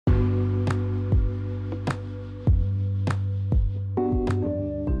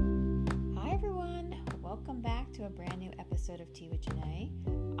Tea with Janae.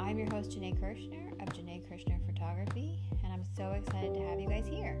 I'm your host, Janae Kirshner of Janae Kirshner Photography, and I'm so excited to have you guys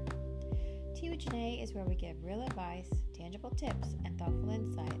here. Tea with Janae is where we give real advice, tangible tips, and thoughtful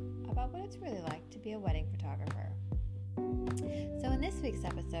insight about what it's really like to be a wedding photographer. So in this week's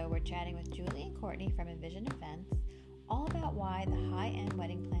episode, we're chatting with Julie and Courtney from Envision Events, all about why the high-end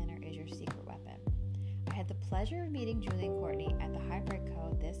wedding planner is your secret weapon. I had the pleasure of meeting Julie and Courtney at the Hybrid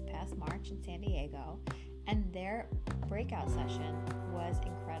Co. this past March in San Diego, and their breakout session was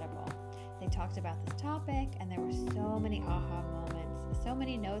incredible. They talked about this topic, and there were so many aha moments, so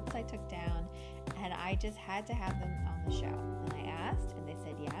many notes I took down, and I just had to have them on the show. And I asked, and they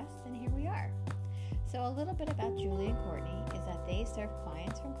said yes, and here we are. So a little bit about Julie and Courtney is that they serve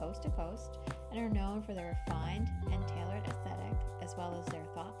clients from coast to coast and are known for their refined and tailored aesthetic, as well as their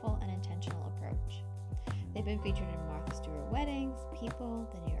thoughtful and intentional approach. They've been featured in Martha Stewart Weddings, People,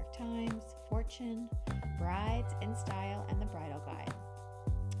 The New York Times, Fortune, Brides, In Style, and The Bridal Guide.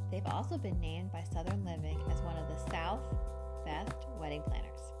 They've also been named by Southern Living as one of the South's best wedding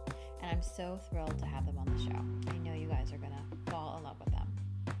planners. And I'm so thrilled to have them on the show. I know you guys are going to fall in love with them.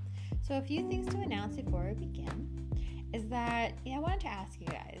 So a few things to announce before we begin is that I wanted to ask you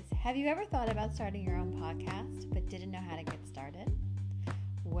guys, have you ever thought about starting your own podcast but didn't know how to get started?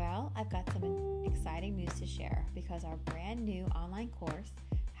 Well, I've got some exciting news to share because our brand new online course,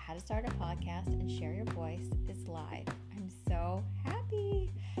 How to Start a Podcast and Share Your Voice, is live. I'm so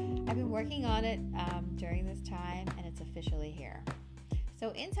happy. I've been working on it during this time, and it's officially here.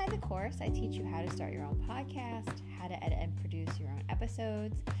 So inside the course, I teach you how to start your own podcast, how to edit and produce your own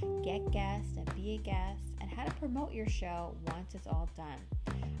episodes, get guests and be a guest, and how to promote your show once it's all done.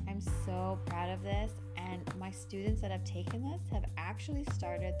 I'm so proud of this, and my students that have taken this have actually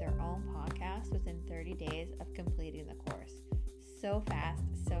started their own podcast within 30 days of completing the course. So fast,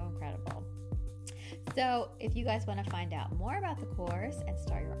 so incredible. So if you guys want to find out more about the course and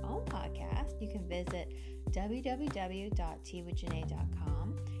start your own podcast, you can visit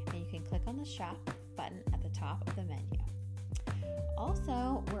www.teawithjanae.com, and you can click on the shop button at the top of the menu.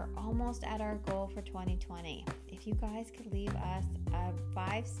 Also, we're almost at our goal for 2020. If you guys could leave us a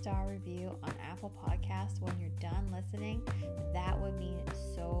 5-star review on Apple Podcasts when you're done listening, that would mean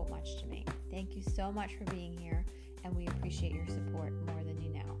so much to me. Thank you so much for being here, and we appreciate your support more than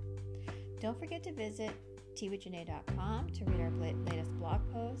you know. Don't forget to visit teawithjanae.com to read our latest blog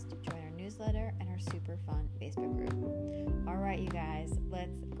post, join our newsletter, and our super fun Facebook group. All right, you guys,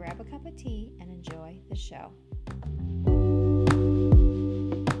 let's grab a cup of tea and enjoy the show.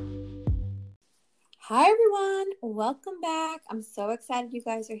 Hi, everyone. Welcome back. I'm so excited you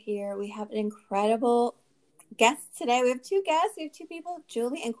guys are here. We have an incredible guest today. We have 2 guests. We have 2 people,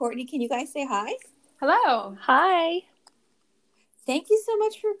 Julie and Courtney. Can you guys say hi? Hello. Hi. Thank you so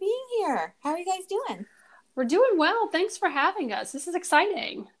much for being here. How are you guys doing? We're doing well. Thanks for having us. This is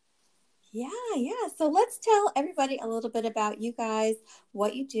exciting. Yeah. So let's tell everybody a little bit about you guys,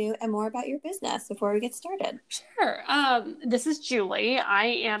 what you do, and more about your business before we get started. Sure. This is Julie. I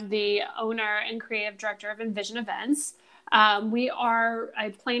am the owner and creative director of Envision Events. We are a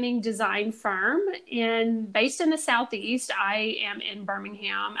planning design firm based in the Southeast. I am in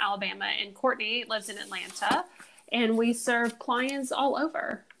Birmingham, Alabama, and Courtney lives in Atlanta, and we serve clients all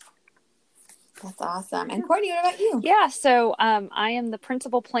over. That's awesome. And Courtney, what about you? Yeah, so I am the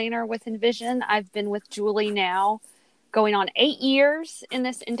principal planner with Envision. I've been with Julie now going on 8 years in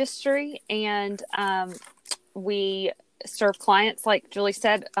this industry, and we serve clients, like Julie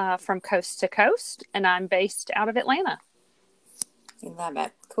said, from coast to coast, and I'm based out of Atlanta. I love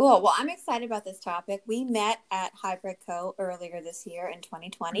it. Cool. Well, I'm excited about this topic. We met at Hybrid Co. earlier this year in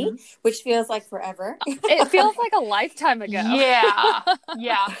 2020, which feels like forever. It feels like a lifetime ago. Yeah.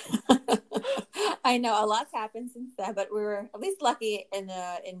 I know a lot's happened since then, but we were at least lucky in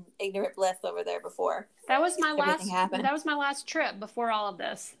ignorant bliss over there before. That was my last trip before all of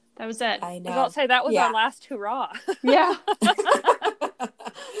this. That was it. I know. I was about to say that was our last hurrah. Yeah.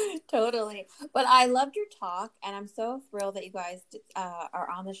 Totally. But I loved your talk, and I'm so thrilled that you guys are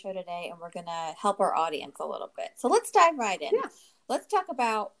on the show today, and we're going to help our audience a little bit. So let's dive right in. Yeah. Let's talk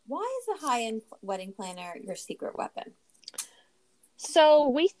about, why is a high-end wedding planner your secret weapon? So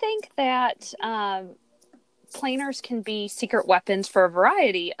we think that planners can be secret weapons for a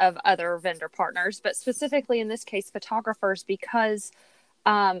variety of other vendor partners, but specifically in this case, photographers, because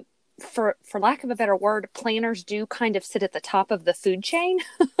for lack of a better word, planners do kind of sit at the top of the food chain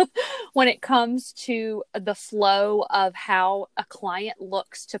when it comes to the flow of how a client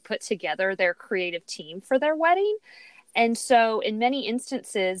looks to put together their creative team for their wedding. And so in many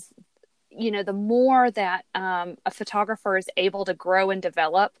instances, the more that a photographer is able to grow and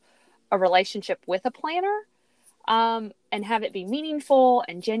develop a relationship with a planner, and have it be meaningful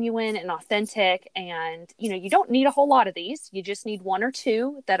and genuine and authentic. And, you don't need a whole lot of these. You just need one or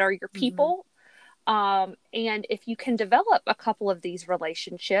two that are your people. And if you can develop a couple of these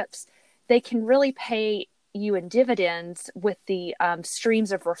relationships, they can really pay you in dividends with the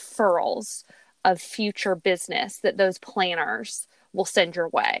streams of referrals of future business that those planners will send your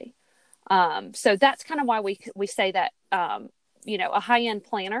way. So that's kind of why we say that, a high-end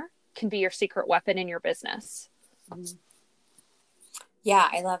planner can be your secret weapon in your business. Yeah,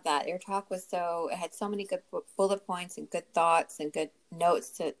 I love that. Your talk was it had so many good bullet points and good thoughts and good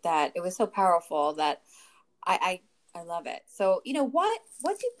notes that it was so powerful that I love it. So, what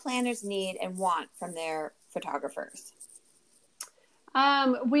do planners need and want from their photographers?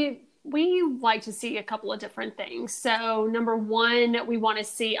 We like to see a couple of different things. So number one, we want to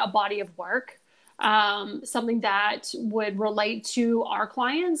see a body of work, something that would relate to our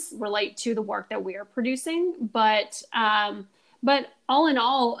clients, relate to the work that we are producing, but all in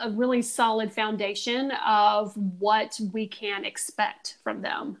all, a really solid foundation of what we can expect from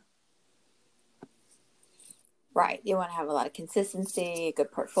them. Right. You want to have a lot of consistency, a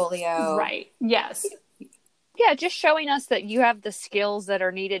good portfolio. Right. Yes. Yeah, just showing us that you have the skills that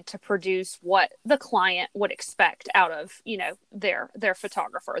are needed to produce what the client would expect out of, their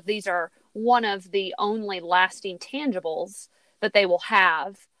photographer. These are one of the only lasting tangibles that they will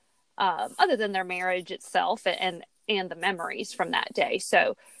have, other than their marriage itself and the memories from that day.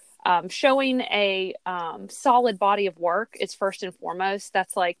 So showing a solid body of work is first and foremost.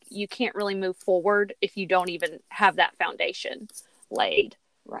 That's like, you can't really move forward if you don't even have that foundation laid.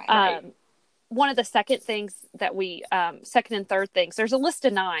 Right. One of the second and third things, there's a list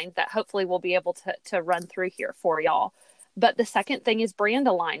of 9 that hopefully we'll be able to run through here for y'all. But the second thing is brand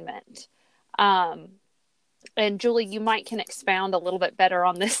alignment. And Julie, you can expound a little bit better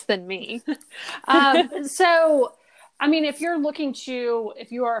on this than me. So, if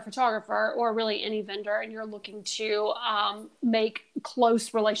you are a photographer or really any vendor and you're looking to make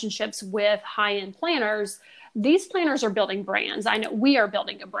close relationships with high-end planners, these planners are building brands. I know we are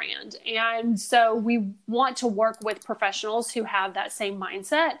building a brand. And so we want to work with professionals who have that same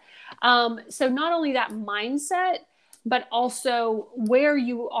mindset. So not only that mindset, but also where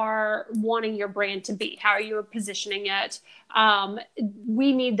you are wanting your brand to be. How are you positioning it?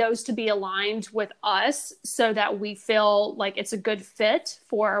 We need those to be aligned with us so that we feel like it's a good fit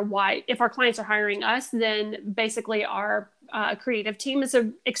for if our clients are hiring us, then basically our creative team is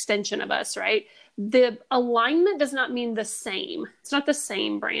an extension of us, right? The alignment does not mean the same. It's not the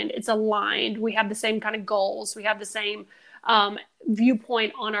same brand. It's aligned. We have the same kind of goals. We have the same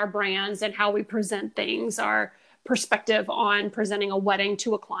viewpoint on our brands and how we present things, our perspective on presenting a wedding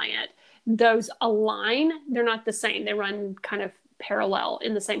to a client. Those align. They're not the same. They run kind of parallel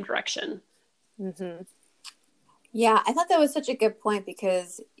in the same direction. Mm-hmm. Yeah, I thought that was such a good point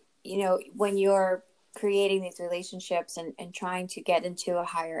because, when you're creating these relationships and trying to get into a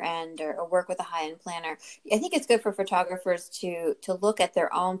higher end or work with a high-end planner, I think it's good for photographers to look at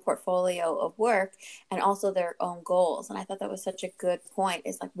their own portfolio of work and also their own goals. And I thought that was such a good point.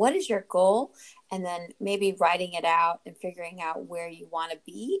 It's like, what is your goal? And then maybe writing it out and figuring out where you want to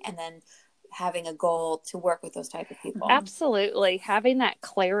be, and then having a goal to work with those type of people. Absolutely. Having that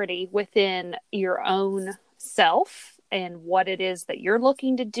clarity within your own self and what it is that you're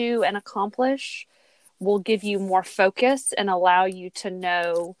looking to do and accomplish will give you more focus and allow you to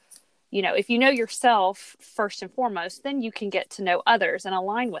know, if you know yourself first and foremost, then you can get to know others and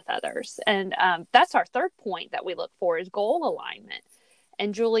align with others. And that's our third point that we look for is goal alignment.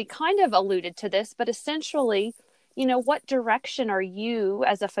 And Julie kind of alluded to this, but essentially, what direction are you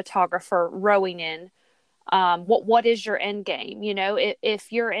as a photographer rowing in? What is your end game?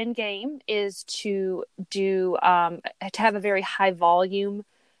 If your end game is to have a very high volume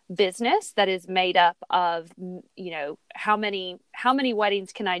business that is made up of, how many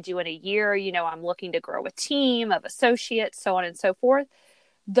weddings can I do in a year? I'm looking to grow a team of associates, so on and so forth.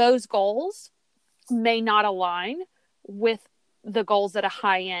 Those goals may not align with the goals that a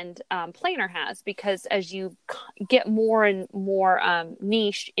high-end planner has, because as you get more and more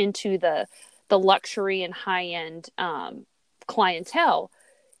niche into the luxury and high-end clientele,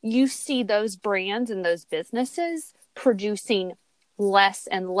 you see those brands and those businesses producing less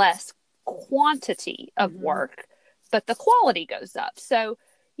and less quantity of work, but the quality goes up. So,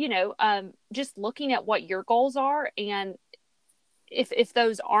 just looking at what your goals are, and if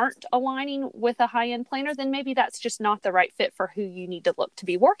those aren't aligning with a high-end planner, then maybe that's just not the right fit for who you need to look to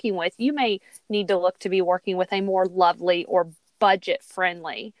be working with. You may need to look to be working with a more lovely or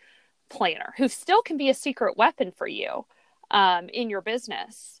budget-friendly planner who still can be a secret weapon for you in your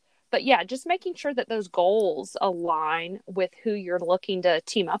business, But yeah, just making sure that those goals align with who you're looking to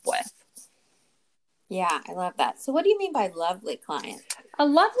team up with. Yeah, I love that. So what do you mean by lovely client? A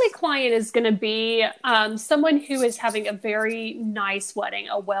lovely client is going to be someone who is having a very nice wedding,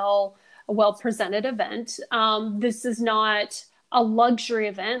 a well presented event. This is not a luxury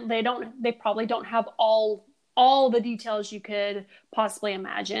event. They probably don't have all the details you could possibly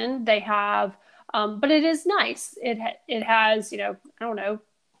imagine. They have, but it is nice. It has, I don't know,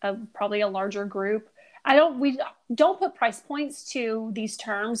 probably a larger group. We don't put price points to these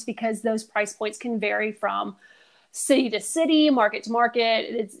terms because those price points can vary from city to city, market to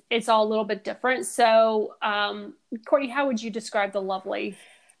market. It's all a little bit different. So, Courtney, how would you describe the lovely?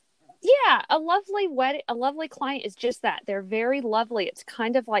 Yeah, a lovely client is just that. They're very lovely. It's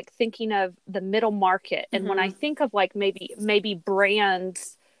kind of like thinking of the middle market. And when I think of like maybe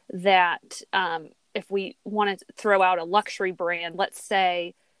brands that, if we want to throw out a luxury brand, let's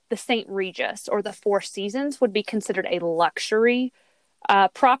say the St. Regis or the Four Seasons would be considered a luxury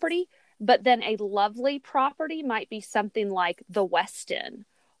property. But then a lovely property might be something like the Westin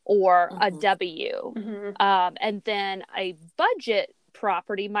or a W. And then a budget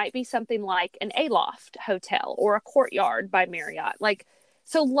property might be something like an Aloft Hotel or a Courtyard by Marriott.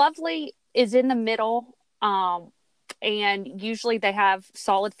 So lovely is in the middle. And usually they have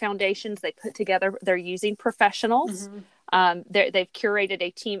solid foundations they put together. They're using professionals. They've curated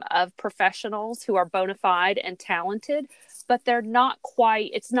a team of professionals who are bona fide and talented, but they're not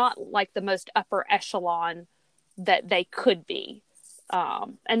it's not like the most upper echelon that they could be.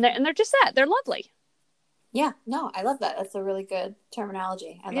 And they're just that. They're lovely. Yeah, no, I love that. That's a really good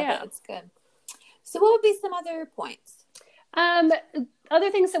terminology. I love it. It's good. So what would be some other points?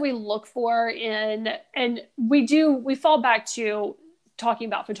 Other things that we look for and we fall back to talking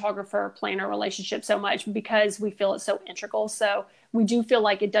about photographer planner relationship so much because we feel it's so integral. So we do feel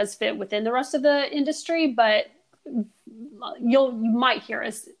like it does fit within the rest of the industry, but you might hear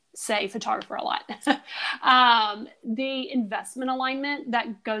us say photographer a lot. The investment alignment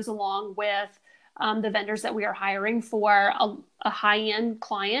that goes along with the vendors that we are hiring for a high-end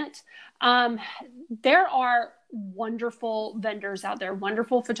client. There are wonderful vendors out there,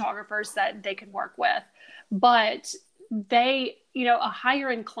 wonderful photographers that they could work with, but a higher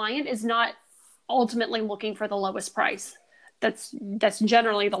end client is not ultimately looking for the lowest price. That's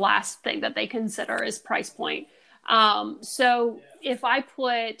generally the last thing that they consider is price point. So if I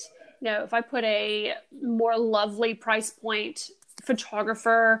put a more lovely price point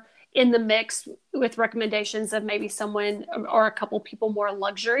photographer in the mix with recommendations of maybe someone or a couple people more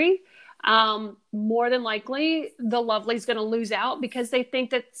luxury, more than likely the lovely is going to lose out because they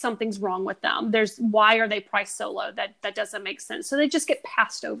think that something's wrong with them. Why are they priced so low? That doesn't make sense. So they just get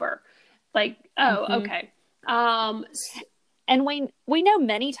passed over. Okay. And we know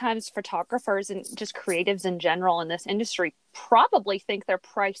many times photographers and just creatives in general in this industry probably think they're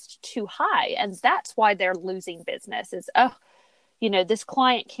priced too high. And that's why they're losing business is, this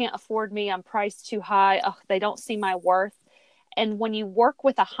client can't afford me. I'm priced too high. They don't see my worth. And when you work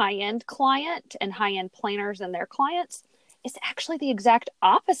with a high-end client and high-end planners and their clients, it's actually the exact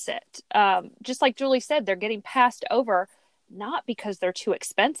opposite. Just like Julie said, they're getting passed over, not because they're too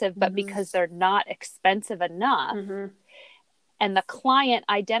expensive, but because they're not expensive enough. And the client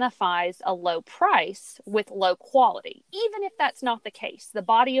identifies a low price with low quality, even if that's not the case. The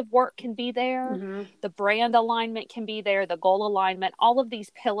body of work can be there. The brand alignment can be there. The goal alignment, all of these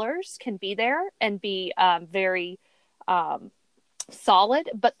pillars can be there and be very solid,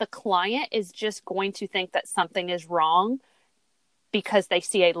 but the client is just going to think that something is wrong because they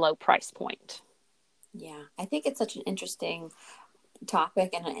see a low price point. Yeah, I think it's such an interesting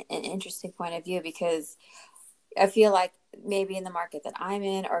topic and an interesting point of view because I feel like maybe in the market that I'm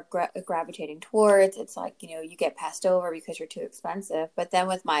in or gravitating towards, it's like, you get passed over because you're too expensive. But then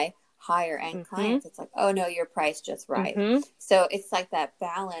with my higher end clients, it's like, oh no, you're priced just right. So it's like that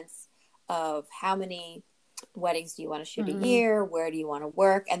balance of how many weddings do you want to shoot a year? Where do you want to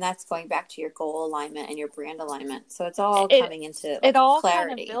work? And that's going back to your goal alignment and your brand alignment. So it's all coming into it all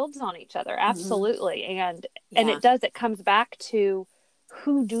clarity. Kind of builds on each other. Absolutely. And it comes back to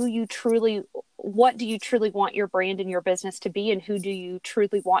what do you truly want your brand and your business to be, and who do you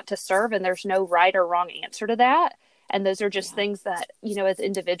truly want to serve? And there's no right or wrong answer to that. And those are just things that, as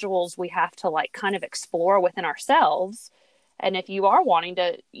individuals, we have to kind of explore within ourselves. And if you are wanting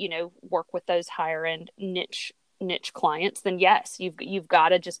to, work with those higher end niche clients, then yes, you've got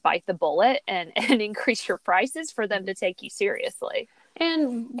to just bite the bullet and increase your prices for them to take you seriously.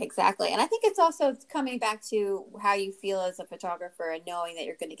 And exactly. And I think it's also coming back to how you feel as a photographer and knowing that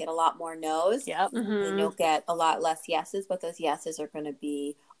you're going to get a lot more no's. Yep. And you'll get a lot less yeses, but those yeses are going to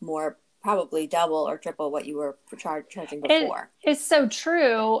be more, probably double or triple what you were charging before. It's so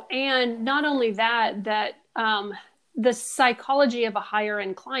true. And not only that, the psychology of a higher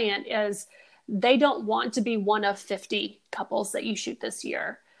end client is they don't want to be one of 50 couples that you shoot this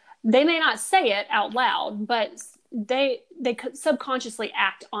year. They may not say it out loud, but they subconsciously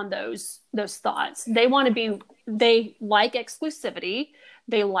act on those thoughts. They like exclusivity.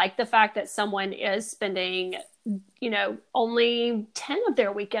 They like the fact that someone is spending, only 10 of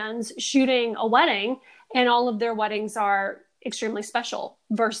their weekends shooting a wedding, and all of their weddings are extremely special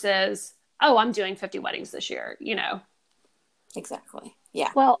versus, oh, I'm doing 50 weddings this year, Exactly. Yeah.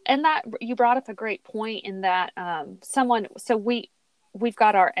 Well, and that you brought up a great point in that we've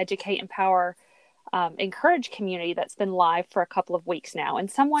got our Educate, Empower, Encourage community that's been live for a couple of weeks now. And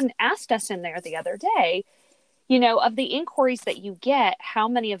someone asked us in there the other day, of the inquiries that you get, how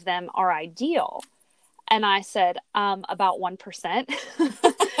many of them are ideal? And I said, about 1%.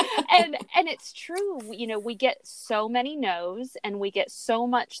 and it's true. We get so many no's, and we get so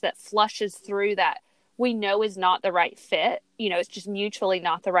much that flushes through that we know is not the right fit. It's just mutually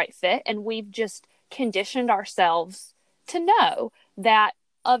not the right fit. And we've just conditioned ourselves to know that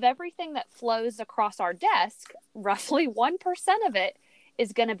of everything that flows across our desk, roughly 1% of it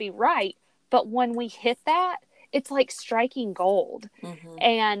is going to be right. But when we hit that, it's like striking gold. Mm-hmm.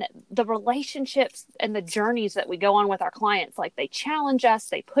 And the relationships and the journeys that we go on with our clients, like they challenge us,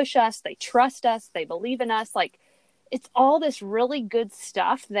 they push us, they trust us, they believe in us. Like it's all this really good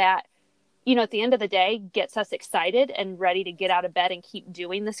stuff that, at the end of the day gets us excited and ready to get out of bed and keep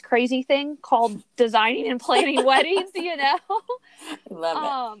doing this crazy thing called designing and planning weddings, I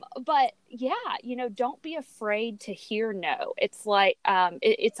love it. But yeah, don't be afraid to hear no. It's like,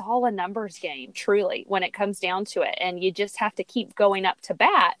 it's all a numbers game, truly, when it comes down to it. And you just have to keep going up to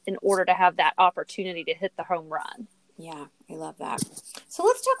bat in order to have that opportunity to hit the home run. Yeah, I love that. So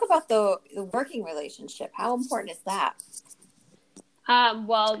let's talk about the working relationship. How important is that?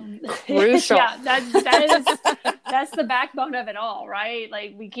 Well, crucial. Yeah, that's the backbone of it all, right?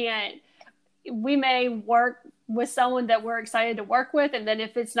 Like we may work with someone that we're excited to work with, and then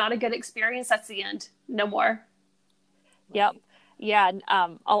if it's not a good experience, that's the end. No more. Yep. Yeah.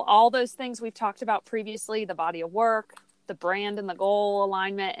 All those things we've talked about previously, the body of work, the brand and the goal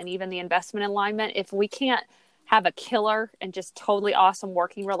alignment, and even the investment alignment. If we can't have a killer and just totally awesome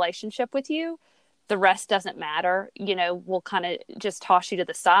working relationship with you, the rest doesn't matter. We'll kind of just toss you to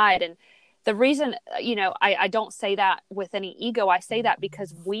the side. And the reason, I don't say that with any ego. I say that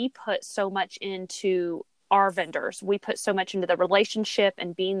because we put so much into our vendors. We put so much into the relationship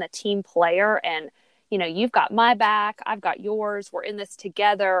and being the team player. And, you've got my back, I've got yours. We're in this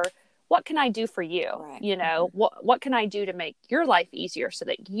together. What can I do for you? Right. What can I do to make your life easier so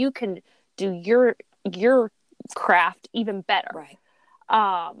that you can do your craft even better? Right.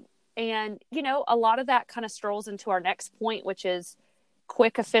 And, a lot of that kind of strolls into our next point, which is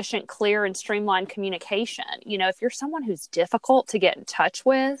quick, efficient, clear, and streamlined communication. If you're someone who's difficult to get in touch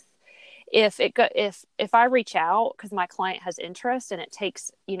with, if I reach out because my client has interest and it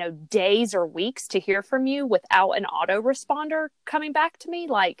takes, days or weeks to hear from you without an autoresponder coming back to me,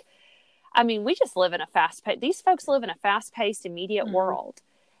 we just live in these folks live in a fast-paced, immediate world.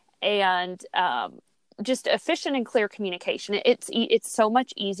 And, just efficient and clear communication. It's so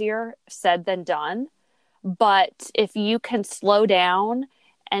much easier said than done. But if you can slow down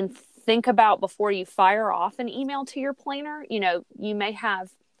and think about before you fire off an email to your planner, you may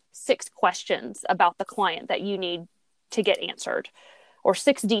have 6 questions about the client that you need to get answered, or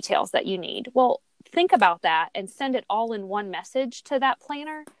 6 details that you need. Well, think about that and send it all in one message to that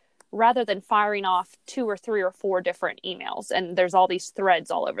planner rather than firing off 2 or 3 or 4 different emails. And there's all these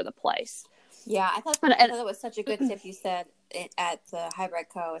threads all over the place. Yeah, I thought that was such a good tip you said at the Hybrid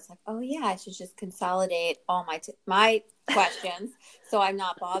Co. It's like, oh yeah, I should just consolidate all my questions so I'm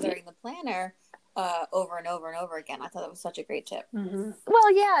not bothering the planner over and over and over again. I thought that was such a great tip. Mm-hmm.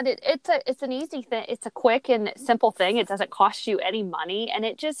 Well, yeah, it's an easy thing. It's a quick and simple thing. It doesn't cost you any money, and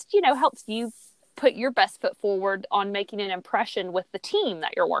it just helps you put your best foot forward on making an impression with the team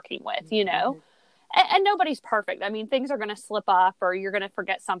that you're working with. Mm-hmm. And nobody's perfect. Things are going to slip up or you're going to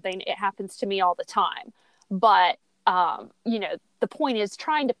forget something. It happens to me all the time. But, the point is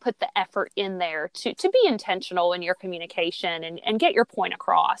trying to put the effort in there to be intentional in your communication and get your point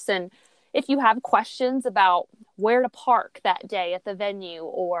across. And if you have questions about where to park that day at the venue,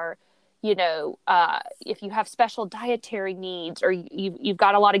 or, if you have special dietary needs, or you've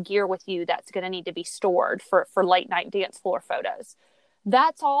got a lot of gear with you that's going to need to be stored for late night dance floor photos,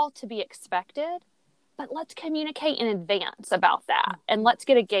 that's all to be expected. But let's communicate in advance about that, and let's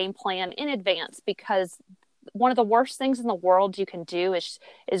get a game plan in advance, because one of the worst things in the world you can do is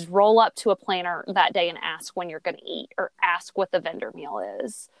roll up to a planner that day and ask when you're going to eat or ask what the vendor meal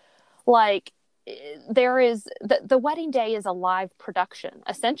is. Like, there is the wedding day is a live production.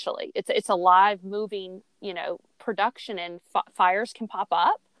 Essentially, it's a live moving, production, and fires can pop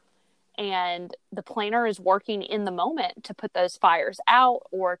up, and the planner is working in the moment to put those fires out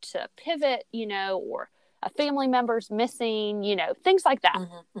or to pivot, or a family member's missing, things like that.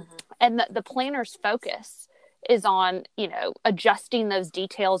 Mm-hmm, mm-hmm. And the planner's focus is on, adjusting those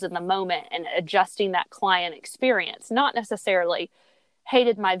details in the moment and adjusting that client experience, not necessarily, hey,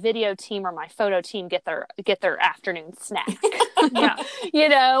 did my video team or my photo team get their afternoon snack?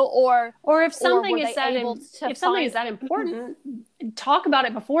 Yeah. Or if something is that important, talk about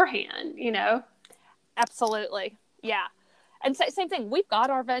it beforehand, Absolutely. Yeah. And same thing. We've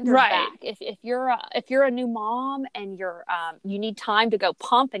got our vendors back. If you're a new mom and you need time to go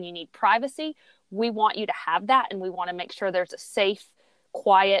pump and you need privacy, we want you to have that, and we want to make sure there's a safe,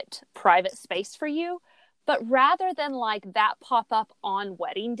 quiet, private space for you. But rather than like that pop up on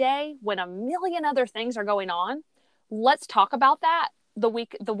wedding day when a million other things are going on, let's talk about that the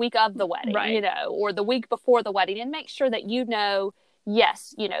week of the wedding, or the week before the wedding, and make sure that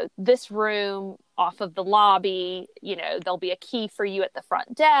yes, this room off of the lobby, there'll be a key for you at the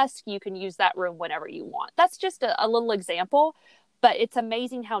front desk. You can use that room whenever you want. That's just a little example, but it's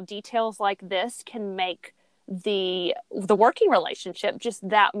amazing how details like this can make the working relationship just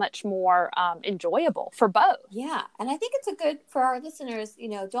that much more enjoyable for both. Yeah. And I think it's a good for our listeners,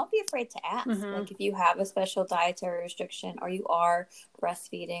 don't be afraid to ask. Mm-hmm. Like if you have a special dietary restriction, or you are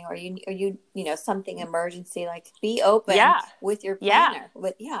breastfeeding, or you something emergency, like be open with your planner.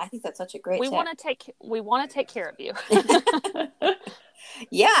 But I think that's such a great tip. We want to take care of you.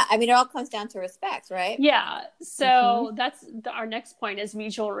 Yeah. I mean, it all comes down to respect, right? Yeah. So that's our next point is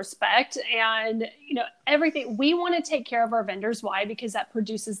mutual respect. And, everything we want to take care of our vendors. Why? Because that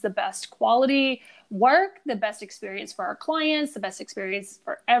produces the best quality work, the best experience for our clients, the best experience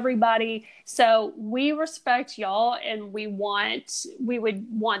for everybody. So we respect y'all, and we would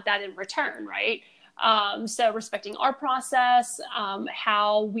want that in return, right? So respecting our process,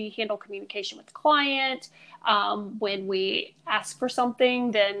 how we handle communication with the client. When we ask for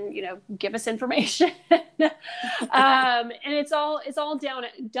something, then, give us information. And it's all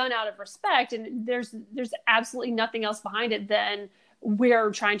done out of respect. And there's absolutely nothing else behind it than we're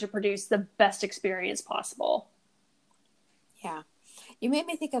trying to produce the best experience possible. Yeah. You made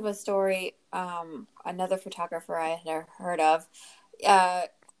me think of a story. Another photographer I had heard of,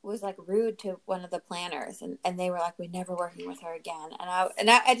 was like rude to one of the planners, and they were like, we're never working with her again.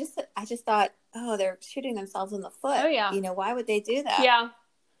 And I just thought, oh, they're shooting themselves in the foot. Oh yeah. Why would they do that? Yeah.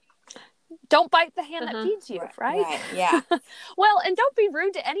 Don't bite the hand that feeds you, right? Right. Yeah. Well, and don't be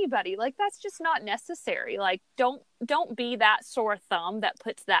rude to anybody. Like, that's just not necessary. Like, don't be that sore thumb that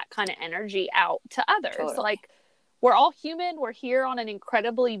puts that kind of energy out to others. Totally. Like, we're all human. We're here on an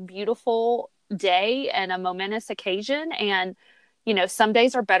incredibly beautiful day and a momentous occasion, and some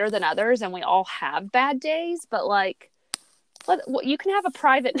days are better than others, and we all have bad days, but like, you can have a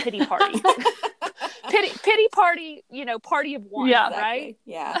private pity party. pity party, party of one, exactly. Right?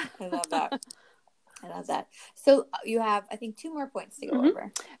 Yeah, I love that. So you have, I think, 2 more points to go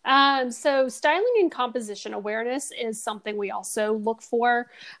over. So styling and composition awareness is something we also look for.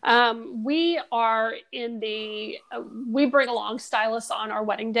 We bring along stylists on our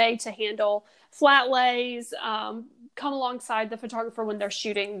wedding day to handle flat lays, come alongside the photographer when they're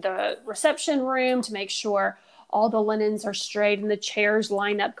shooting the reception room to make sure all the linens are straight and the chairs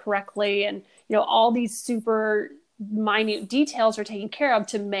line up correctly. And, all these super minute details are taken care of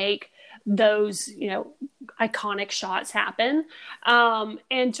to make those, iconic shots happen.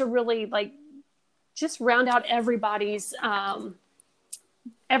 And to really just round out everybody's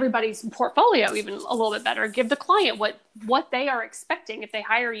portfolio even a little bit better, give the client what they are expecting. If they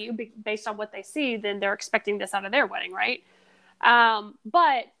hire you based on what they see, then they're expecting this out of their wedding, right?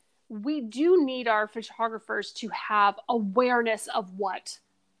 But we do need our photographers to have awareness of what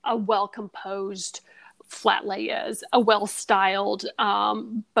a well-composed flat lay is, a well-styled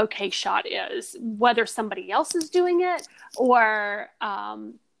bouquet shot is, whether somebody else is doing it or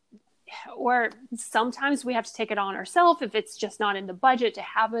sometimes we have to take it on ourselves if it's just not in the budget to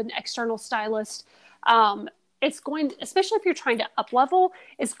have an external stylist. Especially if you're trying to up level,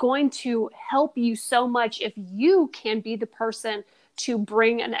 it's going to help you so much if you can be the person to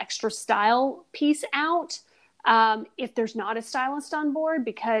bring an extra style piece out. If there's not a stylist on board,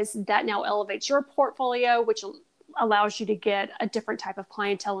 because that now elevates your portfolio, which allows you to get a different type of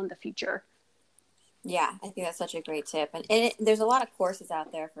clientele in the future. Yeah, I think that's such a great tip. And there's a lot of courses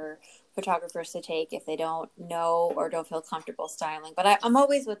out there for photographers to take if they don't know or don't feel comfortable styling. But I'm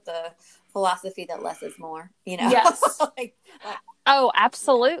always with the philosophy that less is more, you know? Yes. like, Oh,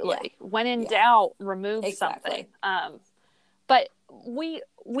 absolutely. yeah, When in yeah, doubt, remove exactly. something. But we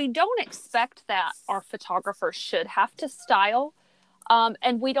don't expect that our photographers should have to style,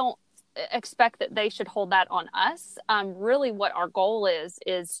 and we don't expect that they should hold that on us. Really, what our goal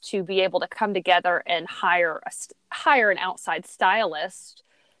is to be able to come together and hire an outside stylist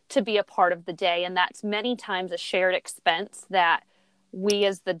to be a part of the day, and that's many times a shared expense that we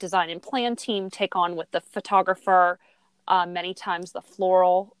as the design and plan team take on with the photographer, many times the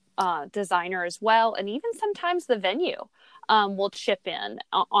floral designer as well, and even sometimes the venue will chip in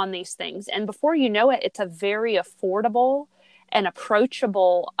on these things. And before you know it, it's a very affordable and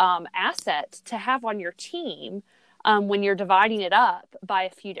approachable asset to have on your team when you're dividing it up by a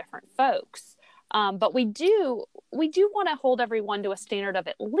few different folks. But we do want to hold everyone to a standard of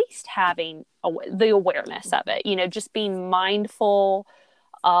at least having the awareness of it, just being mindful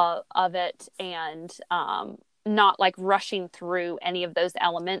of it, and not like rushing through any of those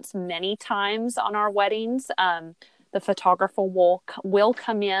elements. Many times on our weddings, the photographer will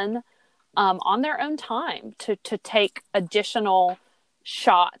come in on their own time to take additional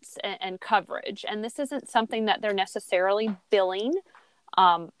shots and coverage. And this isn't something that they're necessarily billing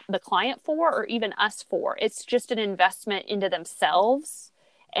the client for or even us for. It's just an investment into themselves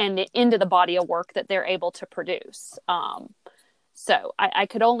and into the body of work that they're able to produce. So I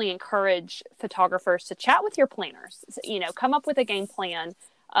could only encourage photographers to chat with your planners, come up with a game plan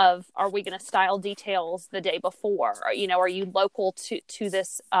of, are we going to style details the day before? Or, are you local to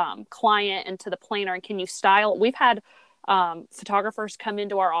this client and to the planner, and can you style? We've had photographers come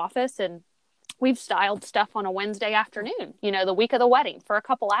into our office and we've styled stuff on a Wednesday afternoon, the week of the wedding, for a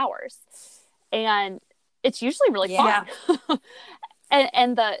couple hours. And it's usually really fun.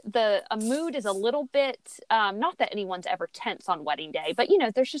 And the mood is a little bit, not that anyone's ever tense on wedding day, but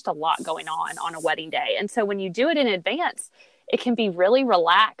there's just a lot going on a wedding day. And so when you do it in advance, it can be really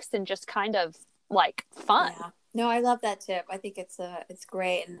relaxed and just kind of like fun. Yeah. No, I love that tip. I think it's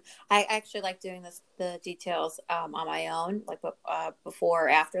great. And I actually like doing the details on my own, like before or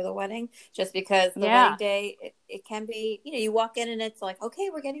after the wedding, just because the wedding day, it can be, you walk in and it's like, okay,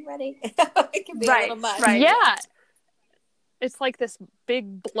 we're getting ready. It can be a little much. Right. Yeah. It's like this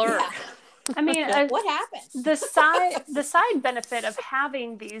big blur. Yeah. I mean, what happened? The side benefit of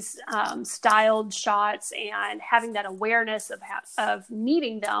having these styled shots and having that awareness of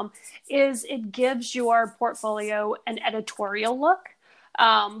needing them is it gives your portfolio an editorial look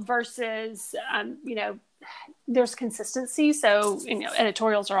versus there's consistency. So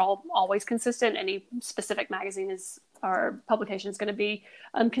editorials are always consistent. Any specific magazine or publication is going to be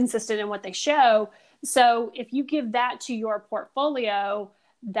consistent in what they show. So if you give that to your portfolio,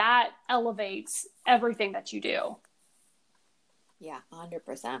 that elevates everything that you do. Yeah,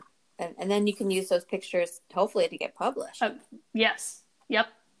 100%. And then you can use those pictures, hopefully, to get published. Yes. Yep,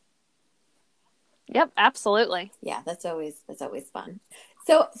 absolutely. Yeah, that's always fun.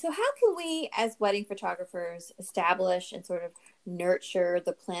 So how can we, as wedding photographers, establish and sort of nurture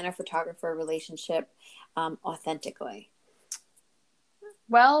the planner-photographer relationship authentically?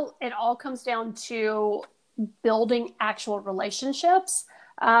 Well, it all comes down to building actual relationships.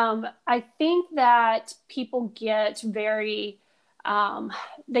 I think that people get very,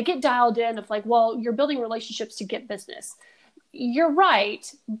 they get dialed in of like, well, you're building relationships to get business. You're right,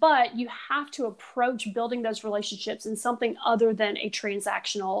 but you have to approach building those relationships in something other than a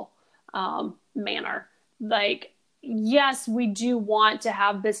transactional manner. Like, yes, we do want to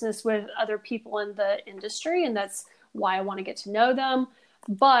have business with other people in the industry, and that's why I want to get to know them.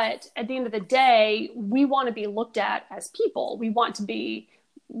 But at the end of the day, we want to be looked at as people. We want to be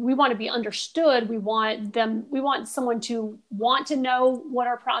understood. We want someone to want to know what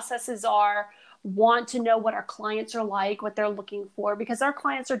our processes are, want to know what our clients are like, what they're looking for, because our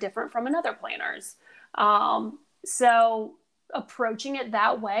clients are different from another planner's. So approaching it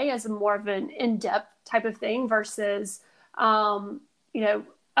that way as a more of an in-depth type of thing versus, oh,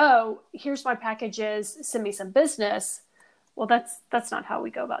 here's my packages, send me some business. Well, that's not how we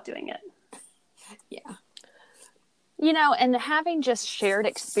go about doing it. Yeah. And having just shared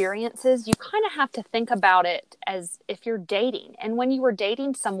experiences, you kind of have to think about it as if you're dating. And when you were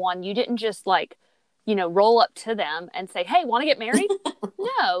dating someone, you didn't just roll up to them and say, hey, want to get married?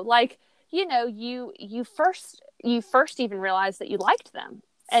 No, you first even realized that you liked them.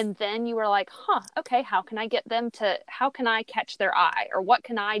 And then you were like, okay, how can I catch their eye? Or what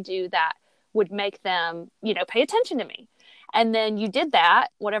can I do that would make them, pay attention to me? And then you did that,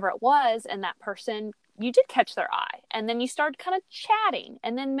 whatever it was, and that person, you did catch their eye. And then you started kind of chatting.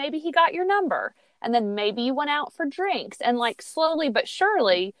 And then maybe he got your number. And then maybe you went out for drinks. And like slowly but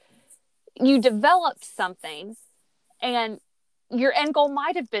surely, you developed something. And your end goal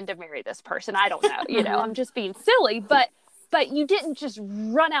might have been to marry this person. I don't know. You know, I'm just being silly. But you didn't just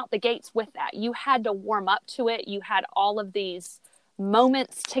run out the gates with that. You had to warm up to it. You had all of these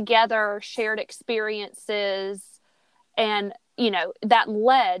moments together, shared experiences. And, you know, that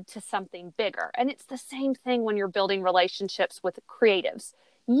led to something bigger. And it's the same thing when you're building relationships with creatives.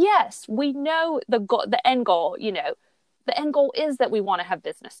 Yes, we know the end goal, you know, the end goal is that we want to have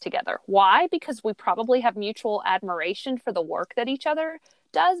business together. Why? Because we probably have mutual admiration for the work that each other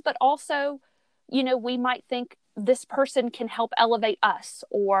does, but also, you know, we might think this person can help elevate us,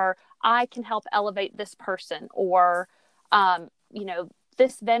 or I can help elevate this person, or, you know,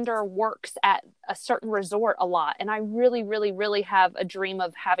 this vendor works at a certain resort a lot, and I really, really, really have a dream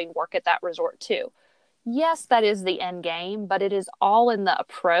of having work at that resort too. Yes, that is the end game, but it is all in the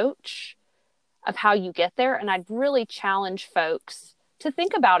approach of how you get there. And I'd really challenge folks to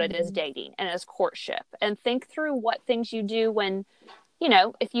think about it as dating and as courtship, and think through what things you do when, you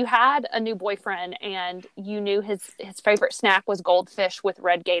know, if you had a new boyfriend and you knew his favorite snack was goldfish with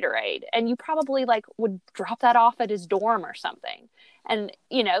red Gatorade, and you probably like would drop that off at his dorm or something. And,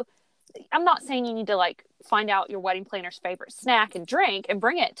 you know, I'm not saying you need to like find out your wedding planner's favorite snack and drink and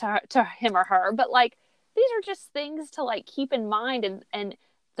bring it to him or her, but like, these are just things to like keep in mind, and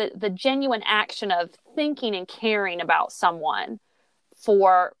the genuine action of thinking and caring about someone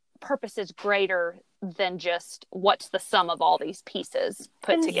for purposes greater than just what's the sum of all these pieces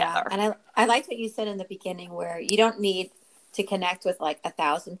put together. And I liked what you said in the beginning, where you don't need to connect with like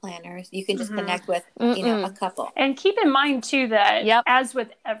 1,000 planners. You can just connect with, you know, a couple. And keep in mind too that as with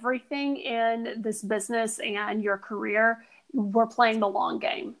everything in this business and your career, we're playing the long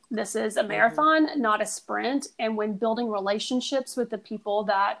game. This is a marathon, not a sprint. And when building relationships with the people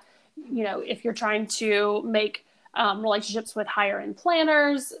that, you know, if you're trying to make relationships with higher end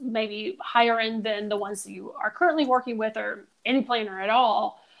planners, maybe higher end than the ones that you are currently working with, or any planner at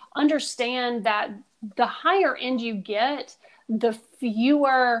all, understand that the higher end you get, the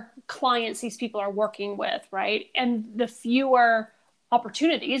fewer clients these people are working with, right? And the fewer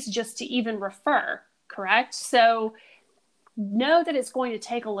opportunities just to even refer, correct? So know that it's going to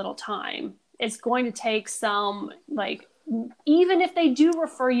take a little time. It's going to take some, like, even if they do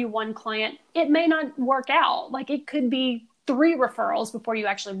refer you one client, it may not work out. Like, it could be 3 referrals before you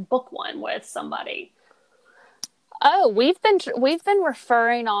actually book one with somebody. Oh, we've been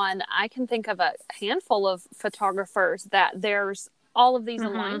referring on, I can think of a handful of photographers that there's all of these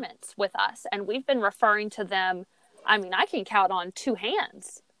alignments with us, and we've been referring to them. I mean, I can count on 2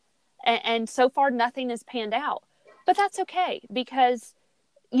 hands, and so far nothing has panned out. But that's okay, because,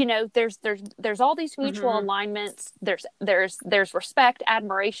 you know, there's all these mutual alignments. There's respect,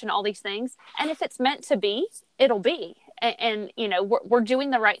 admiration, all these things. And if it's meant to be, it'll be. And you know, we're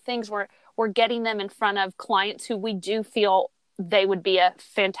doing the right things. We're getting them in front of clients who we do feel they would be a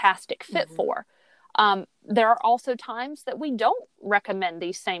fantastic fit for. There are also times that we don't recommend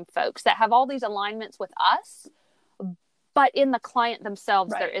these same folks that have all these alignments with us, but in the client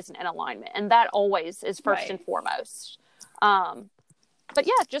themselves, there isn't an alignment. And that always is first and foremost. But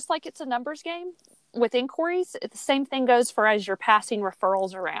yeah, just like it's a numbers game with inquiries, the same thing goes for as you're passing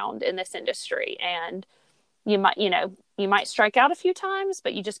referrals around in this industry. And you might strike out a few times,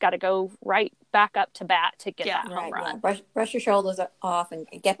 but you just got to go right back up to bat to get that home run. Yeah. Brush your shoulders off and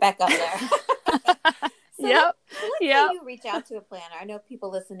get back up there. So let's say you reach out to a planner. I know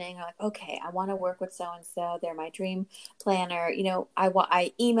people listening are like, okay, I want to work with so-and-so. They're my dream planner. You know,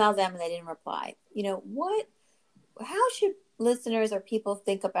 I emailed them and they didn't reply. You know, how should listeners or people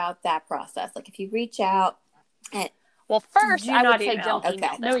think about that process? Like, if you reach out and... Well, first, I would say don't email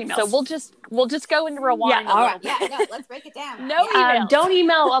them. No emails. So we'll just go into rewind a little bit. Yeah, no, let's break it down. No emails. Don't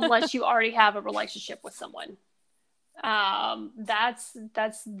email unless you already have a relationship with someone. That's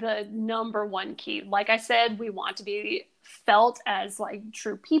the number one key. Like I said, we want to be felt as like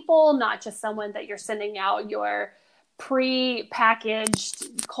true people, not just someone that you're sending out your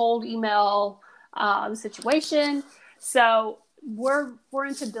pre-packaged cold email situation. So we're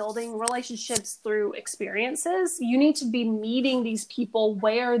into building relationships through experiences. You need to be meeting these people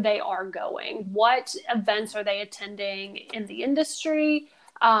where they are going. What events are they attending in the industry?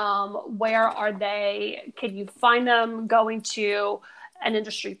 Where are they? Can you find them going to an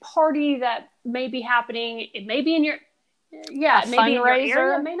industry party that may be happening? It may be in your, it may be in your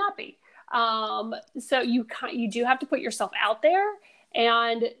area, it may not be. So you do have to put yourself out there.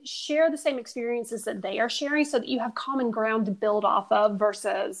 and share the same experiences that they are sharing so that you have common ground to build off of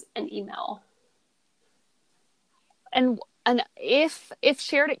versus an email. And if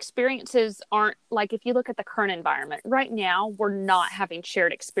shared experiences aren't, like, if you look at the current environment right now, we're not having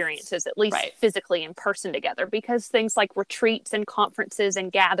shared experiences, at least physically in person together, because things like retreats and conferences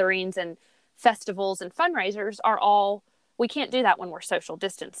and gatherings and festivals and fundraisers are all, we can't do that when we're social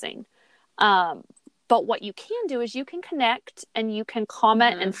distancing. But what you can do is you can connect and you can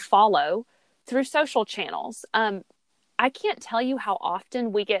comment and follow through social channels. I can't tell you how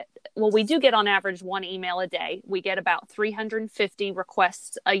often we get, well, we do get on average 1 email a day. We get about 350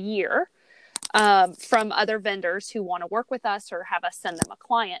 requests a year from other vendors who want to work with us or have us send them a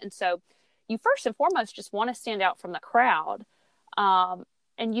client. And so you first and foremost just want to stand out from the crowd.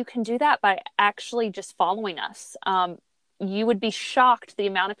 And you can do that by actually just following us. You would be shocked the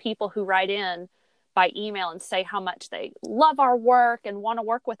amount of people who write in by email and say how much they love our work and want to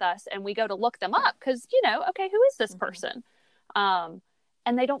work with us. And we go to look them up because, okay, who is this person? And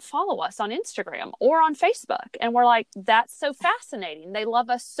they don't follow us on Instagram or on Facebook. And we're like, that's so fascinating. They love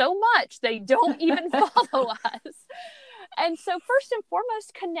us so much. They don't even follow us. And so first and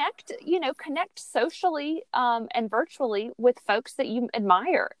foremost, connect socially and virtually with folks that you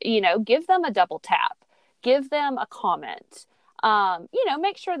admire. Give them a double tap, give them a comment.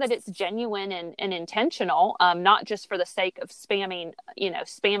 Make sure that it's genuine and intentional, not just for the sake of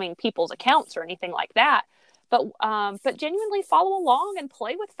spamming people's accounts or anything like that, but genuinely follow along and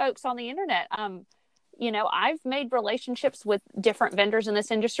play with folks on the internet. I've made relationships with different vendors in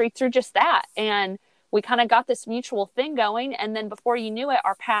this industry through just that. And we kind of got this mutual thing going. And then before you knew it,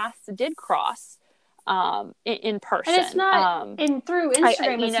 our paths did cross in person. And it's not through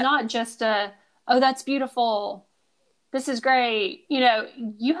Instagram. It's not just oh, that's beautiful, this is great. You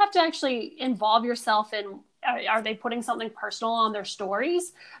have to actually involve yourself in, are they putting something personal on their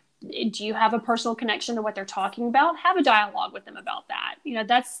stories? Do you have a personal connection to what they're talking about? Have a dialogue with them about that.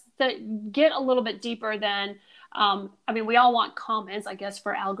 Get a little bit deeper than, we all want comments, I guess,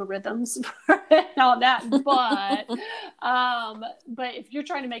 for algorithms and all that. But if you're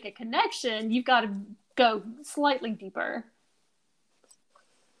trying to make a connection, you've got to go slightly deeper.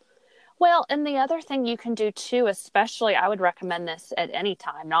 Well, and the other thing you can do too, especially, I would recommend this at any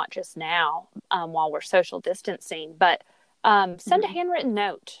time, not just now while we're social distancing, but send a handwritten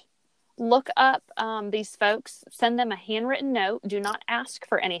note. Look up these folks, send them a handwritten note. Do not ask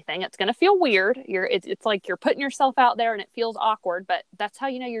for anything. It's going to feel weird. It's like you're putting yourself out there and it feels awkward, but that's how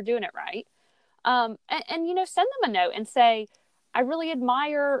you're doing it right. And send them a note and say, I really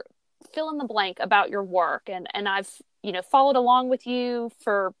admire fill in the blank about your work. And I've, followed along with you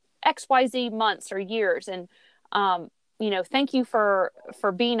for XYZ months or years. And, thank you for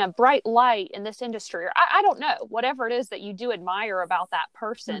being a bright light in this industry. Or I don't know, whatever it is that you do admire about that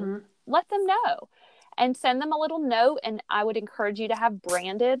person, let them know and send them a little note. And I would encourage you to have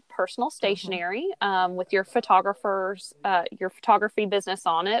branded personal stationery with your your photography business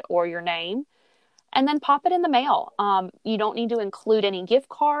on it or your name, and then pop it in the mail. You don't need to include any gift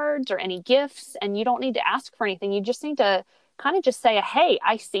cards or any gifts, and you don't need to ask for anything. You just need to kind of just say, hey,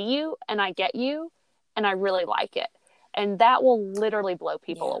 I see you and I get you and I really like it. And that will literally blow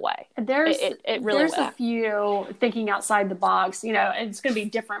people away. There's will. A few thinking outside the box, it's going to be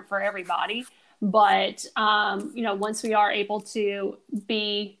different for everybody. But, once we are able to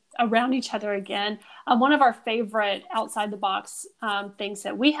be around each other again, one of our favorite outside the box things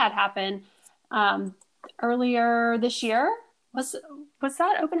that we had happen earlier this year, was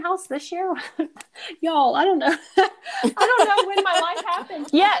that open house this year? Y'all, I don't know. I don't know when my life happened.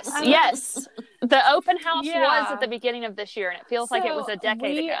 Yes. The open house was at the beginning of this year, and it feels like it was a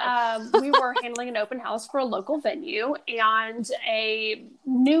decade ago. We were handling an open house for a local venue, and a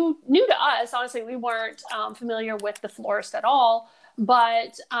new to us. Honestly, we weren't familiar with the florist at all.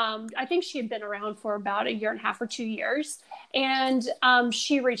 But I think she had been around for about 1.5 years or 2 years. And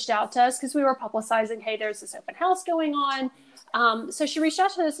she reached out to us because we were publicizing, hey, there's this open house going on. So she reached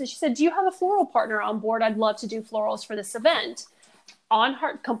out to us and she said, do you have a floral partner on board? I'd love to do florals for this event. On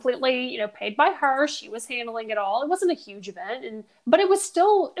her, completely, paid by her. She was handling it all. It wasn't a huge event, but it was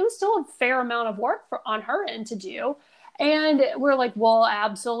still a fair amount of work on her end to do. And we're like, well,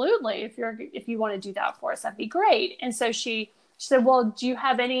 absolutely. If you want to do that for us, that'd be great. And so she said, well, do you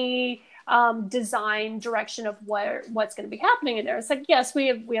have any design direction of what's going to be happening in there? It's like, yes, we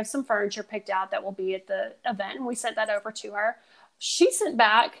have some furniture picked out that will be at the event. And we sent that over to her. She sent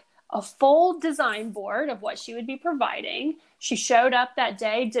back a full design board of what she would be providing. She showed up that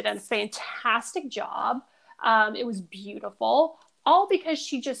day, did a fantastic job. It was beautiful, all because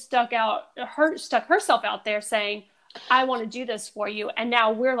she just stuck herself out there saying, I want to do this for you. And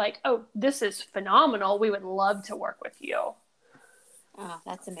now we're like, oh, this is phenomenal. We would love to work with you. Oh,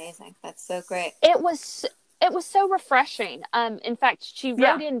 that's amazing. That's so great. It was so refreshing. In fact, she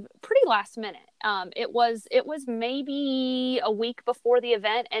wrote in pretty last minute. It was maybe a week before the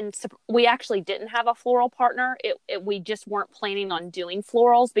event, and we actually didn't have a floral partner. We just weren't planning on doing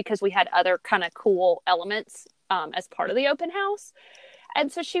florals because we had other kind of cool elements as part of the open house. And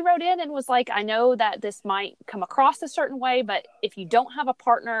so she wrote in and was like, I know that this might come across a certain way, but if you don't have a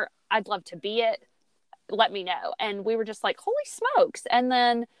partner, I'd love to be it. Let me know. And we were just like, holy smokes. And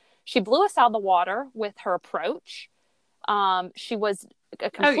then she blew us out of the water with her approach. She was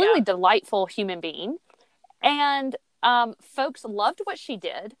a completely delightful human being. And folks loved what she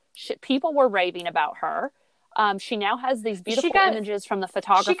did. People were raving about her. She now has these beautiful images from the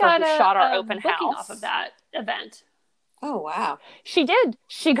photographer who shot our open house. Off of that event. Oh, wow. She did.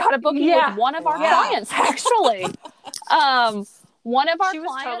 She got a booking with one of our clients, actually. One of our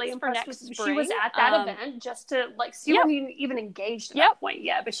clients totally for next spring. She was at that event just to see if we even engaged at that point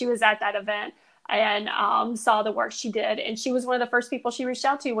yet. But she was at that event and saw the work she did. And she was one of the first people she reached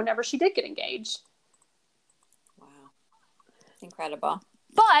out to whenever she did get engaged. Wow. Incredible.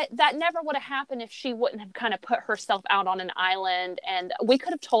 But that never would have happened if she wouldn't have kind of put herself out on an island. And we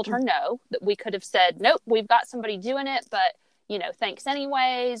could have told her no, that we could have said, nope, we've got somebody doing it, but, thanks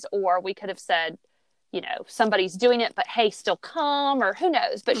anyways. Or we could have said, somebody's doing it, but hey, still come, or who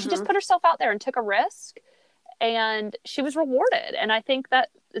knows. But she just put herself out there and took a risk, and she was rewarded. And I think that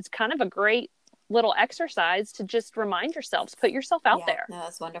it's kind of a great little exercise to just remind yourselves, put yourself out there. No,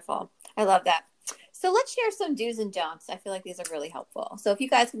 that's wonderful. I love that. So let's share some do's and don'ts. I feel like these are really helpful. So if you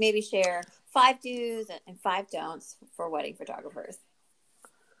guys could maybe share 5 do's and 5 don'ts for wedding photographers.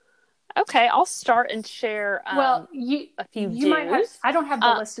 Okay, I'll start and share a few do's. I don't have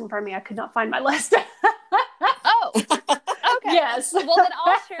the list in front of me. I could not find my list. Oh, okay. Yes. Well, then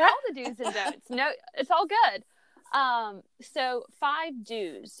I'll share all the do's and don'ts. No, it's all good. So 5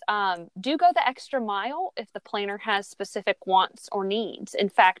 do's. Do go the extra mile if the planner has specific wants or needs. In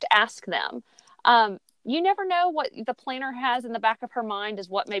fact, ask them. You never know what the planner has in the back of her mind is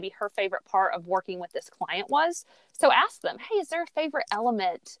what maybe her favorite part of working with this client was. So ask them, hey, is there a favorite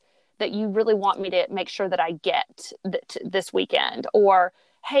element that you really want me to make sure that I get this weekend? Or,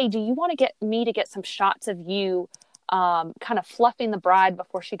 hey, do you want to get me to get some shots of you kind of fluffing the bride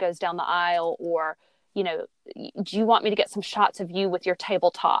before she goes down the aisle? Or, do you want me to get some shots of you with your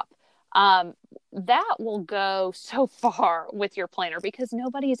tabletop? That will go so far with your planner because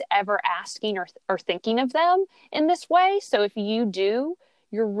nobody is ever asking or thinking of them in this way. So if you do,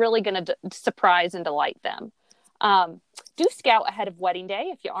 you're really going to surprise and delight them. Do scout ahead of wedding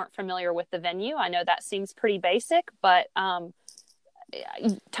day if you aren't familiar with the venue. I know that seems pretty basic, but time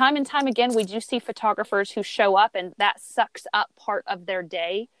and time again, we do see photographers who show up and that sucks up part of their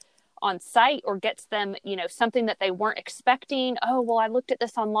day on site or gets them, something that they weren't expecting. Oh, well, I looked at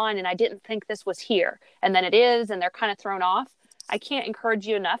this online and I didn't think this was here. And then it is, and they're kind of thrown off. I can't encourage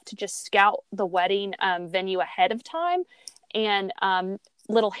you enough to just scout the wedding venue ahead of time. And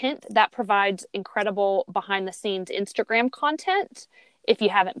little hint, that provides incredible behind the scenes Instagram content if you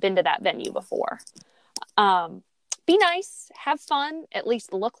haven't been to that venue before. Be nice, have fun, at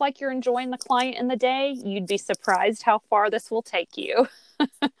least look like you're enjoying the client in the day. You'd be surprised how far this will take you.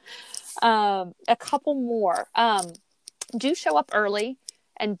 A couple more. Do show up early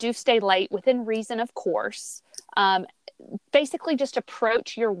and do stay late within reason, of course. Basically just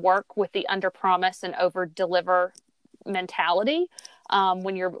approach your work with the under promise and over deliver mentality.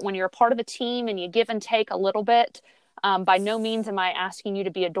 When you're a part of a team and you give and take a little bit, by no means am I asking you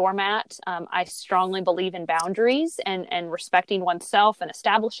to be a doormat. I strongly believe in boundaries and respecting oneself and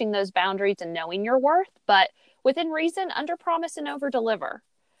establishing those boundaries and knowing your worth, but within reason, under promise and over deliver.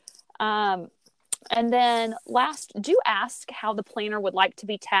 And then last, do ask how the planner would like to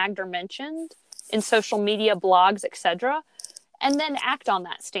be tagged or mentioned in social media, blogs, etc. And then act on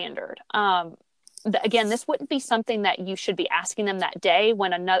that standard. Again, this wouldn't be something that you should be asking them that day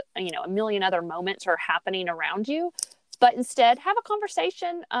when a million other moments are happening around you. But instead, have a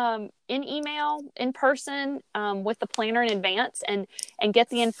conversation in email, in person, with the planner in advance, and get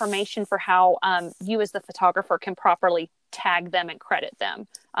the information for how you as the photographer can properly tag them and credit them.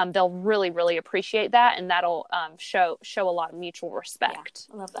 They'll really, really appreciate that, and that'll show a lot of mutual respect.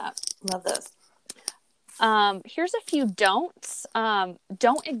 Yeah, I love that. Love those. Here's a few don'ts.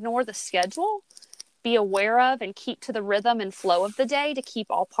 Don't ignore the schedule. Be aware of and keep to the rhythm and flow of the day to keep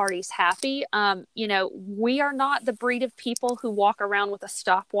all parties happy. We are not the breed of people who walk around with a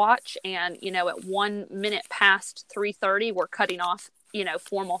stopwatch and, at 1 minute past 3:30, we're cutting off,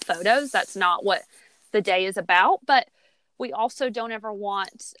 formal photos. That's not what the day is about, but we also don't ever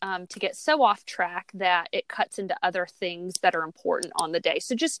want to get so off track that it cuts into other things that are important on the day.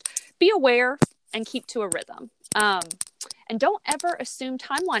 So just be aware and keep to a rhythm. And don't ever assume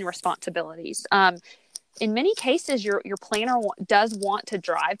timeline responsibilities. In many cases, your planner does want to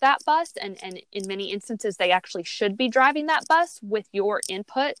drive that bus, and in many instances, they actually should be driving that bus with your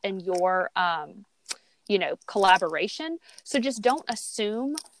input and your collaboration. So just don't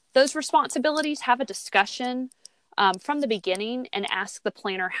assume those responsibilities. Have a discussion from the beginning and ask the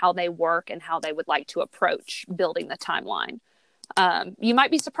planner how they work and how they would like to approach building the timeline. You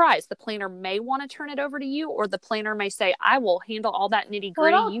might be surprised. The planner may want to turn it over to you, or the planner may say, I will handle all that nitty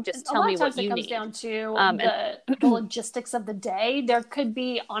gritty. You just tell me what you need. A lot of times it comes down to the logistics of the day. There could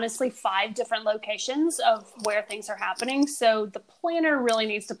be honestly 5 different locations of where things are happening. So the planner really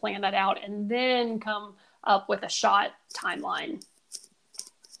needs to plan that out and then come up with a shot timeline.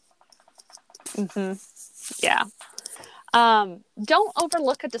 Mm-hmm. Yeah. Don't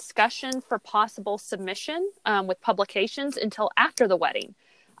overlook a discussion for possible submission with publications until after the wedding.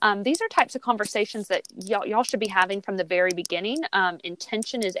 These are types of conversations that y'all should be having from the very beginning.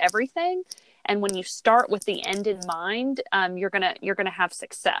 Intention is everything, and when you start with the end in mind, you're gonna have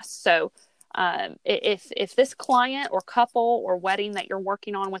success. So, if this client or couple or wedding that you're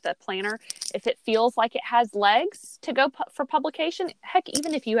working on with a planner, if it feels like it has legs to go for publication, heck,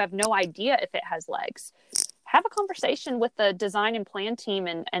 even if you have no idea if it has legs, have a conversation with the design and plan team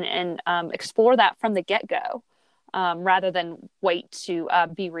and explore that from the get-go, rather than wait to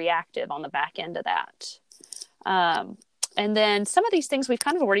be reactive on the back end of that. And then some of these things we've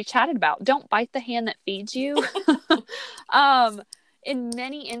kind of already chatted about. Don't bite the hand that feeds you. In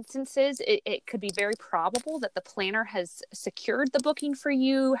many instances, it could be very probable that the planner has secured the booking for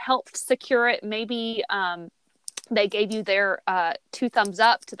you, helped secure it. Maybe they gave you their 2 thumbs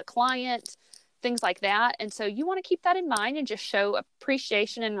up to the client, things like that. And so you want to keep that in mind and just show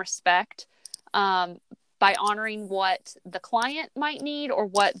appreciation and respect by honoring what the client might need or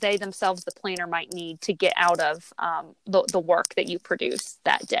what they themselves, the planner, might need to get out of the work that you produce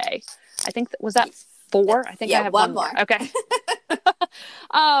that day. I think was that 4? I think I have one more. Okay.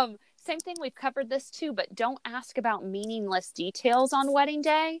 Same thing. We've covered this too, but don't ask about meaningless details on wedding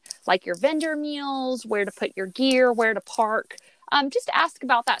day, like your vendor meals, where to put your gear, where to park. Just ask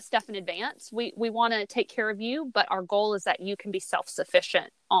about that stuff in advance. We want to take care of you, but our goal is that you can be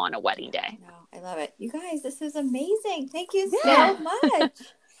self-sufficient on a wedding day. No, I love it. You guys, this is amazing. Thank you so much.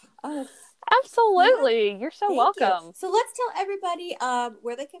 Oh, absolutely. Yeah. You're so welcome. You. So let's tell everybody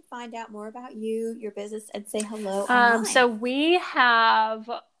where they can find out more about you, your business, and say hello online. So we have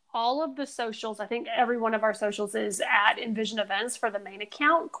all of the socials. I think every one of our socials is at Envision Events for the main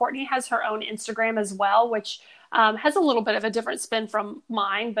account. Courtney has her own Instagram as well, which has a little bit of a different spin from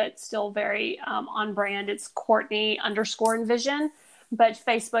mine, but still very on brand. It's Courtney_Envision, but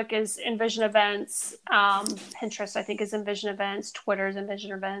Facebook is Envision Events. Pinterest, I think, is Envision Events. Twitter is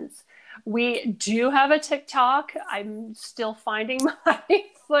Envision Events. We do have a TikTok. I'm still finding my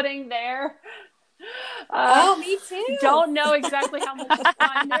footing there. Me too. Don't know exactly how much to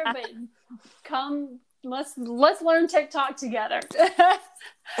find there, but come, let's learn TikTok together.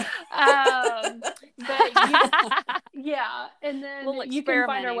 And then you can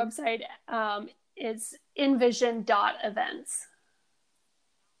find our website. It's envision.events.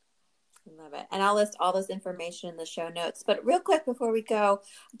 Love it. And I'll list all this information in the show notes. But real quick before we go,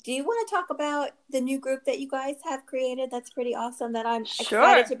 do you want to talk about the new group that you guys have created? That's pretty awesome that I'm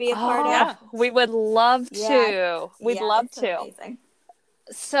excited to be a part of. We would love to. We'd love to. Amazing.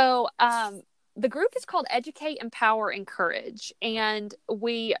 So the group is called Educate, Empower, Encourage. And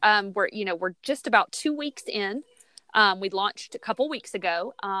we're just about 2 weeks in. We launched a couple weeks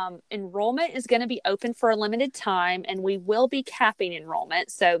ago. Enrollment is going to be open for a limited time, and we will be capping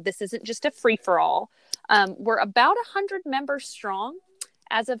enrollment. So this isn't just a free-for-all. We're about 100 members strong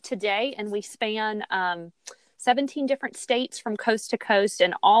as of today, and we span 17 different states from coast to coast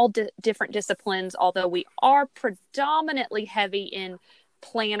and all different disciplines, although we are predominantly heavy in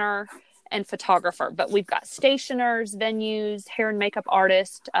planner and photographer. But we've got stationers, venues, hair and makeup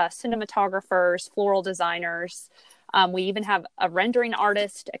artists, cinematographers, floral designers. We even have a rendering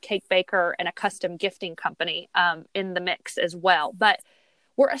artist, a cake baker, and a custom gifting company in the mix as well. But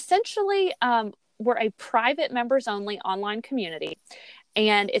we're essentially, we're a private members only online community,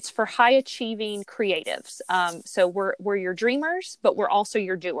 and it's for high achieving creatives. So we're your dreamers, but we're also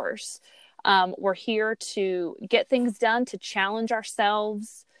your doers. We're here to get things done, to challenge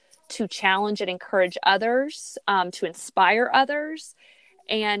ourselves, to challenge and encourage others, to inspire others,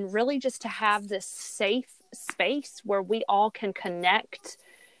 and really just to have this safe space where we all can connect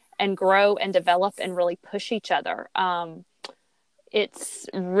and grow and develop and really push each other. It's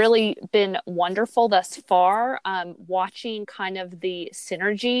really been wonderful thus far, watching kind of the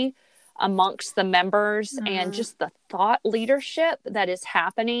synergy amongst the members and just the thought leadership that is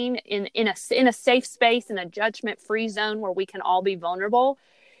happening in a safe space, in a judgment-free zone where we can all be vulnerable.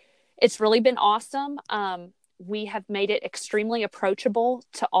 It's really been awesome. We have made it extremely approachable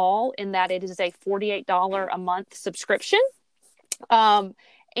to all in that it is a $48 a month subscription.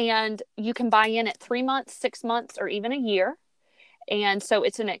 And you can buy in at 3 months, 6 months, or even a year. And so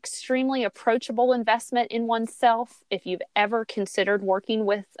it's an extremely approachable investment in oneself. If you've ever considered working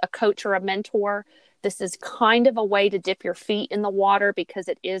with a coach or a mentor, this is kind of a way to dip your feet in the water because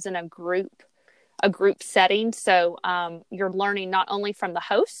it is in a group setting. So you're learning not only from the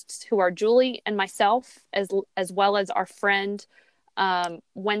hosts, who are Julie and myself, as well as our friend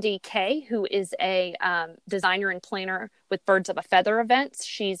Wendy Kay, who is a designer and planner with Birds of a Feather events.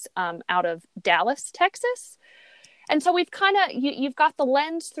 She's out of Dallas, Texas. And so we've kind of, you've got the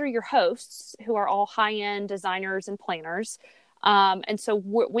lens through your hosts, who are all high-end designers and planners. And so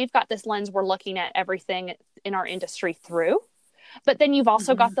we've got this lens we're looking at everything in our industry through. But then you've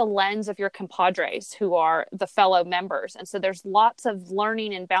also got the lens of your compadres, who are the fellow members. And so there's lots of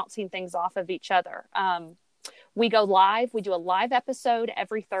learning and bouncing things off of each other. We go live. We do a live episode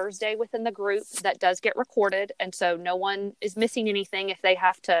every Thursday within the group that does get recorded. And so no one is missing anything if they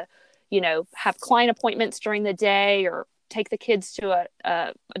have to, have client appointments during the day or take the kids to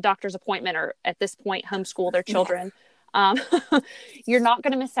a doctor's appointment, or at this point, homeschool their children. You're not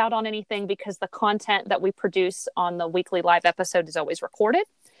going to miss out on anything because the content that we produce on the weekly live episode is always recorded.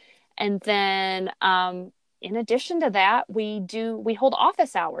 And then, in addition to that, we hold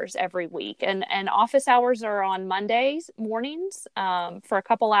office hours every week, and office hours are on Mondays mornings, for a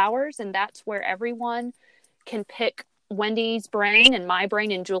couple hours. And that's where everyone can pick Wendy's brain and my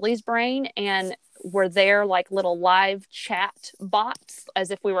brain and Julie's brain. And we're there like little live chat bots, as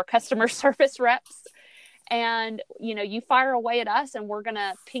if we were customer service reps. And, you fire away at us and we're going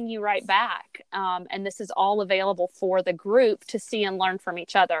to ping you right back. And this is all available for the group to see and learn from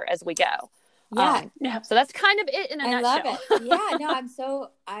each other as we go. Yeah. So that's kind of it in a nutshell. I love it. Yeah, no,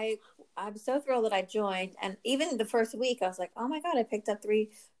 I'm so thrilled that I joined. And even the first week I was like, oh my God, I picked up 3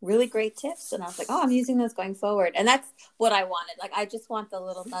 really great tips. And I was like, oh, I'm using those going forward. And that's what I wanted. Like, I just want the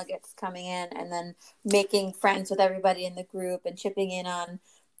little nuggets coming in and then making friends with everybody in the group and chipping in on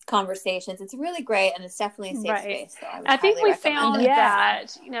conversations. It's really great, and it's definitely a safe space. So I think we found it.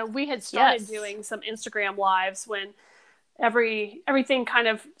 that we had started doing some Instagram lives when everything kind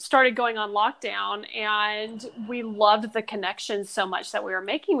of started going on lockdown, and we loved the connection so much that we were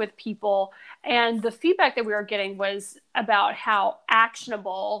making with people, and the feedback that we were getting was about how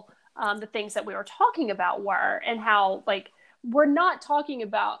actionable the things that we were talking about were, and how we're not talking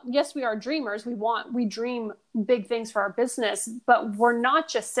about, yes, we are dreamers. We dream big things for our business, but we're not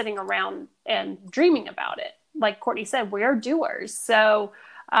just sitting around and dreaming about it. Like Courtney said, we are doers. So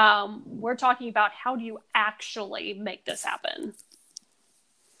we're talking about, how do you actually make this happen?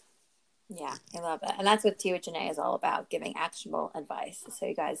 Yeah, I love it. And that's what Tea with Janae is all about, giving actionable advice. So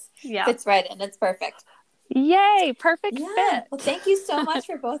you guys, fits right in. It's perfect. Yay, perfect fit. Well, thank you so much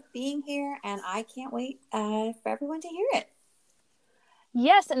for both being here, and I can't wait for everyone to hear it.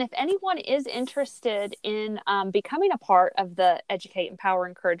 Yes, and if anyone is interested in becoming a part of the Educate, Empower,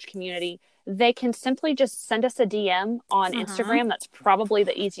 Encourage community, they can simply just send us a DM on Instagram. That's probably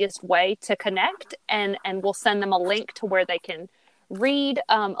the easiest way to connect, and we'll send them a link to where they can read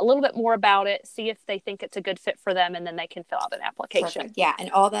a little bit more about it, see if they think it's a good fit for them, and then they can fill out an application. Perfect. Yeah, and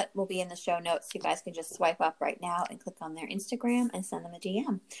all that will be in the show notes. You guys can just swipe up right now and click on their Instagram and send them a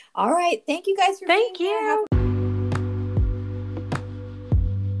DM. All right. Thank you guys for being here.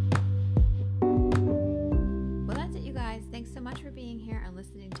 Thanks so much for being here and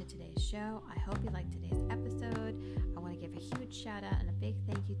listening to today's show. I hope you liked today's episode. I want to give a huge shout out and a big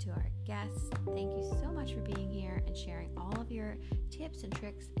thank you to our guests. Thank you so much for being here and sharing all of your tips and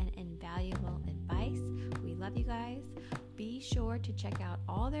tricks and invaluable advice. We love you guys. Be sure to check out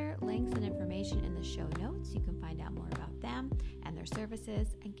all their links and information in the show notes. You can find out more about them and their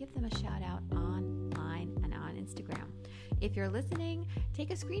services, and give them a shout out online and on Instagram. If you're listening,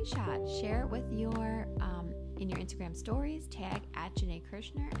 take a screenshot, share it with your in your Instagram stories, tag @Janae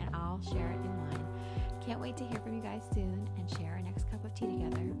Kirshner, and I'll share it in mine. Can't wait to hear from you guys soon and share our next cup of tea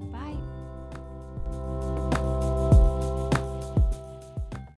together. Bye.